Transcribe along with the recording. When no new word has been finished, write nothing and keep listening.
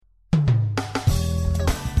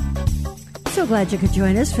so glad you could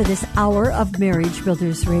join us for this hour of Marriage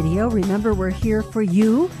Builders Radio. Remember, we're here for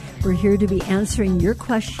you. We're here to be answering your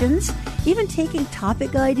questions, even taking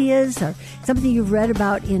topic ideas or something you've read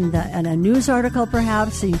about in a news article,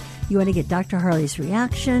 perhaps. So you want to get Dr. Harley's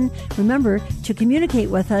reaction. Remember, to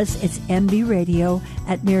communicate with us, it's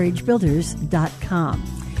mbradio@marriagebuilders.com.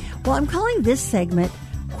 Well, I'm calling this segment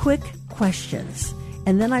Quick Questions.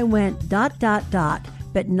 And then I went ...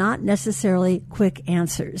 but not necessarily quick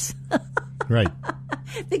answers. Right.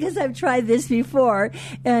 Because I've tried this before,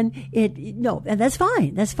 and that's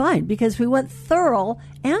fine. That's fine, because we want thorough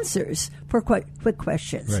answers for quick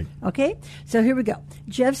questions. Right. Okay? So here we go.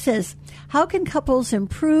 Jeff says, how can couples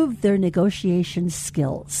improve their negotiation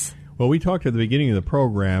skills? Well, we talked at the beginning of the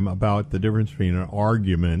program about the difference between an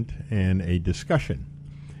argument and a discussion.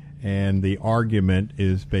 And the argument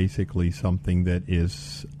is basically something that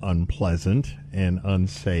is unpleasant and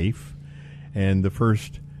unsafe. And the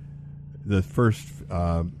first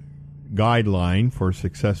guideline for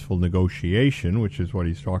successful negotiation, which is what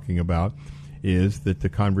he's talking about, is that the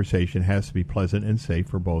conversation has to be pleasant and safe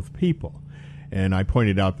for both people. And I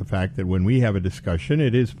pointed out the fact that when we have a discussion,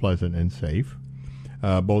 it is pleasant and safe.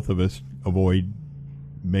 Both of us avoid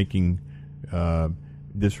making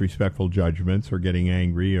disrespectful judgments or getting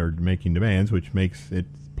angry or making demands, which makes it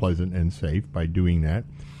pleasant and safe by doing that.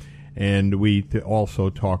 And we also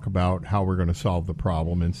talk about how we're going to solve the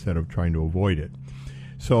problem instead of trying to avoid it.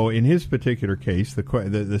 So in his particular case,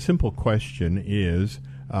 the simple question is,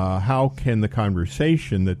 how can the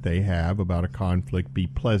conversation that they have about a conflict be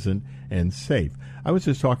pleasant and safe? I was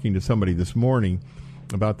just talking to somebody this morning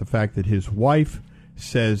about the fact that his wife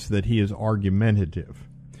says that he is argumentative.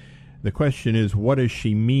 The question is, what does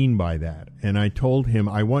she mean by that? And I told him,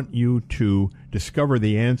 I want you to discover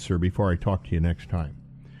the answer before I talk to you next time.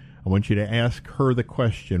 I want you to ask her the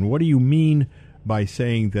question, what do you mean by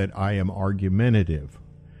saying that I am argumentative?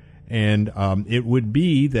 And it would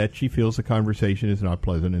be that she feels the conversation is not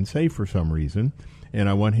pleasant and safe for some reason, and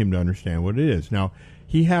I want him to understand what it is. Now,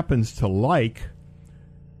 he happens to like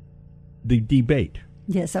the debate.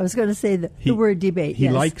 Yes, I was going to say the word debate. He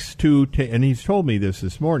yes. likes to, and he's told me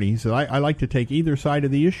this morning. He said, I like to take either side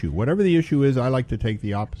of the issue. Whatever the issue is, I like to take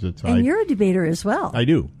the opposite side. And you're a debater as well. I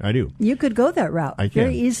do. You could go that route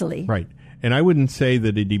very easily. Right. And I wouldn't say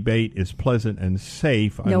that a debate is pleasant and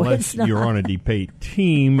safe unless you're on a debate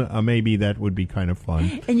team. Maybe that would be kind of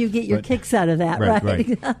fun. And you get your kicks out of that, right?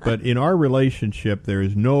 Right. But in our relationship, there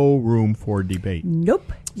is no room for debate.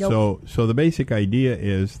 Nope. So the basic idea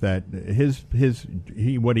is that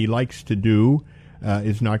what he likes to do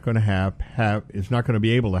is not going to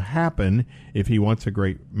be able to happen if he wants a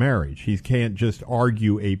great marriage. He can't just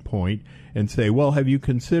argue a point and say, well, have you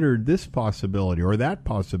considered this possibility or that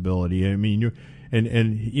possibility? I mean,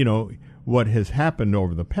 what has happened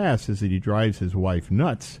over the past is that he drives his wife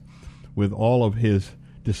nuts with all of his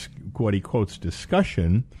what he quotes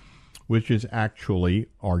discussion, which is actually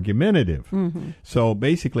argumentative. Mm-hmm. So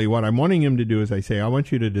basically what I'm wanting him to do is I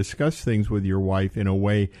want you to discuss things with your wife in a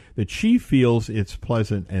way that she feels it's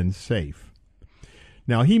pleasant and safe.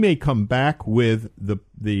 Now, he may come back with the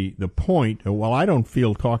point, well, I don't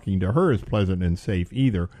feel talking to her is pleasant and safe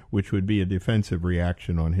either, which would be a defensive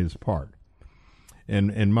reaction on his part.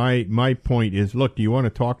 And my point is, look, do you want to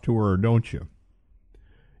talk to her or don't you?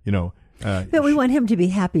 But we want him to be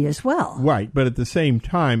happy as well. Right, but at the same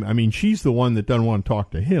time, I mean, she's the one that doesn't want to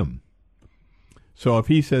talk to him. So if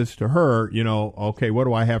he says to her, okay, what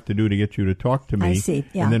do I have to do to get you to talk to me? I see,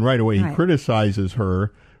 yeah. And then right away he criticizes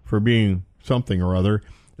her for being something or other.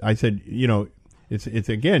 I said, it's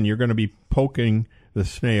again, you're going to be poking the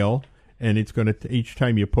snail, and it's going to, each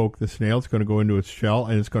time you poke the snail, it's going to go into its shell,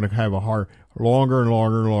 and it's going to have a longer and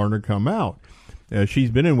longer and longer come out. She's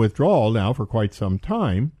been in withdrawal now for quite some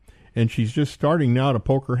time, and she's just starting now to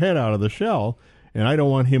poke her head out of the shell, and I don't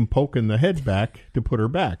want him poking the head back to put her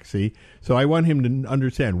back, see? So I want him to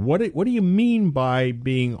understand, what do you mean by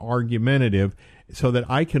being argumentative, so that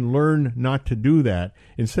I can learn not to do that.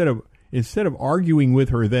 Instead of arguing with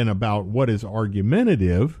her then about what is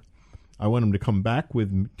argumentative, I want him to come back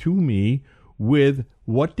to me with,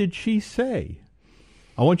 what did she say?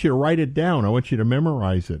 I want you to write it down. I want you to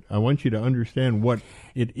memorize it. I want you to understand what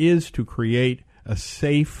it is to create a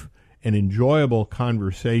safe and enjoyable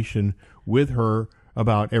conversation with her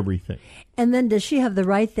about everything. And then does she have the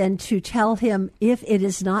right then to tell him if it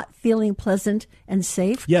is not feeling pleasant and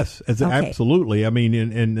safe? Yes, absolutely. I mean,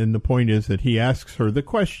 and the point is that he asks her the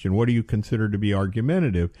question, what do you consider to be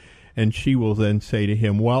argumentative? And she will then say to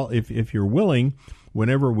him, well, if you're willing,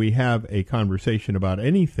 whenever we have a conversation about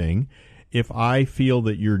anything, if I feel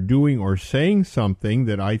that you're doing or saying something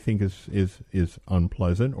that I think is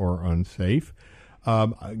unpleasant or unsafe,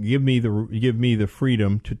 give me the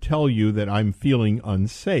freedom to tell you that I'm feeling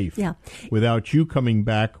unsafe, without you coming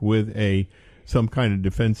back with some kind of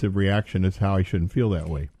defensive reaction as how I shouldn't feel that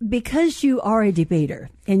way. Because you are a debater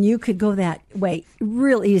and you could go that way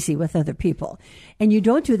real easy with other people, and you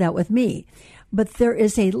don't do that with me. But there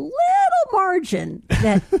is a little margin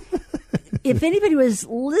that if anybody was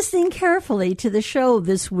listening carefully to the show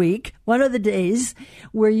this week, one of the days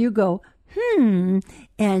where you go, and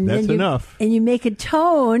that's then enough. And you make a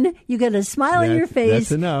tone, you get a smile on your face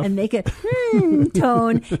that's enough. And make a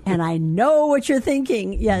tone, and I know what you're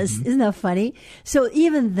thinking. Yes, isn't that funny? So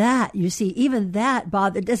even that, you see,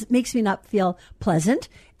 Bob, makes me not feel pleasant,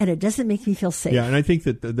 and it doesn't make me feel safe. Yeah, and I think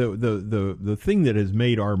that the thing that has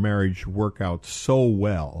made our marriage work out so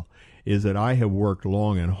well is that I have worked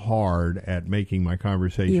long and hard at making my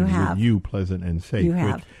conversations with you pleasant and safe. You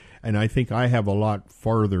have. And I think I have a lot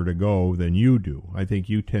farther to go than you do. I think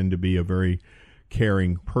you tend to be a very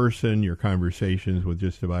caring person. Your conversations with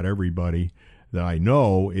just about everybody that I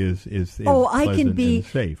know is I can be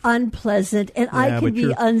safe. Unpleasant, and I can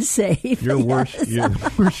be unsafe. Your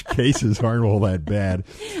worst cases aren't all that bad,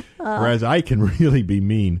 whereas I can really be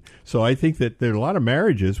mean. So I think that there are a lot of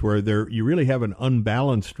marriages where you really have an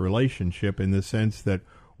unbalanced relationship in the sense that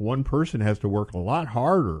one person has to work a lot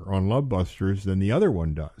harder on Love Busters than the other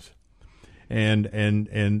one does. And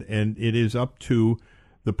it is up to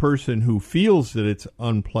the person who feels that it's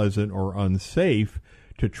unpleasant or unsafe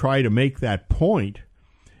to try to make that point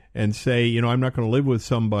and say, I'm not going to live with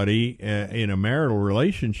somebody in a marital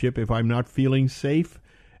relationship if I'm not feeling safe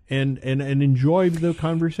and enjoy the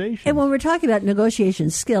conversation. And when we're talking about negotiation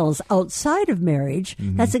skills outside of marriage,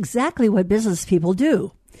 that's exactly what business people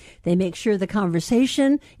do. They make sure the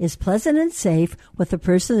conversation is pleasant and safe with the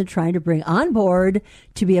person they're trying to bring on board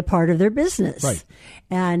to be a part of their business. Right.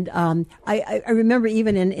 And I remember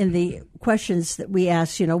even in the questions that we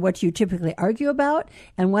asked, what do you typically argue about?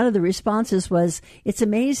 And one of the responses was, it's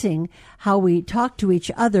amazing how we talk to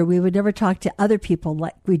each other. We would never talk to other people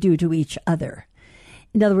like we do to each other.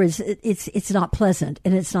 In other words, it's not pleasant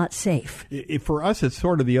and it's not safe. For us, it's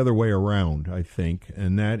sort of the other way around, I think,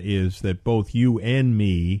 and that is that both you and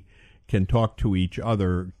me can talk to each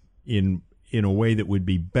other in a way that would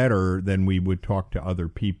be better than we would talk to other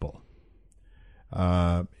people.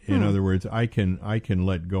 In other words, I can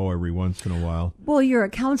let go every once in a while. Well, you're a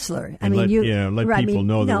counselor. Let people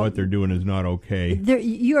know that what they're doing is not okay.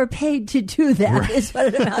 You are paid to do that, right. Is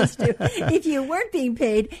what it amounts to. If you weren't being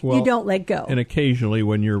paid, you don't let go. And occasionally,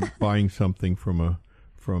 when you're buying something from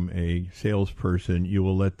a salesperson, you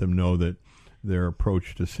will let them know that their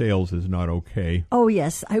approach to sales is not okay. Oh,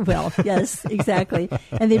 yes, I will. Yes, exactly.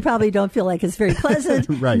 And they probably don't feel like it's very pleasant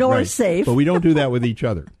nor safe. But we don't do that with each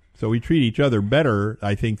other. So we treat each other better,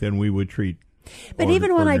 I think, than we would treat. But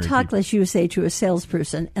even when I talk, as you say, to a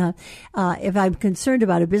salesperson, if I'm concerned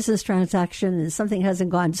about a business transaction and something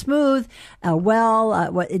hasn't gone smooth,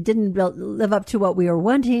 it didn't live up to what we were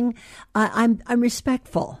wanting, I'm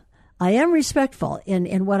respectful. I am respectful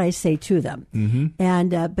in what I say to them,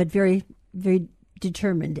 and but very, very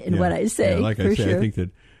determined in what I say. Yeah, like I say, I think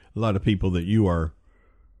that a lot of people that you are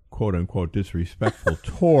quote unquote disrespectful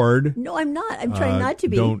toward. No, I'm not. I'm trying not to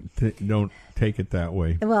be. Don't take it that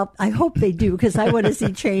way. Well, I hope they do, because I want to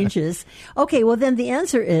see changes. Okay, well then the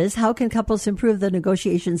answer is, how can couples improve the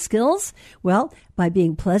negotiation skills? Well, by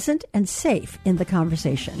being pleasant and safe in the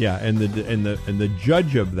conversation. Yeah, and the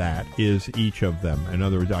judge of that is each of them. In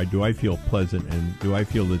other words, do I feel pleasant, and do I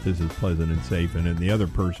feel that this is pleasant and safe, and then the other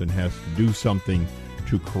person has to do something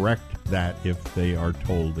to correct that if they are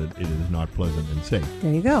told that it is not pleasant and safe.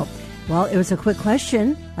 There you go. Well, it was a quick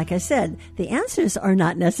question. Like I said, the answers are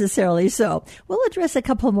not necessarily so. We'll address a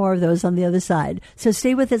couple more of those on the other side. So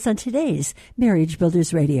stay with us on today's Marriage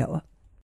Builders Radio.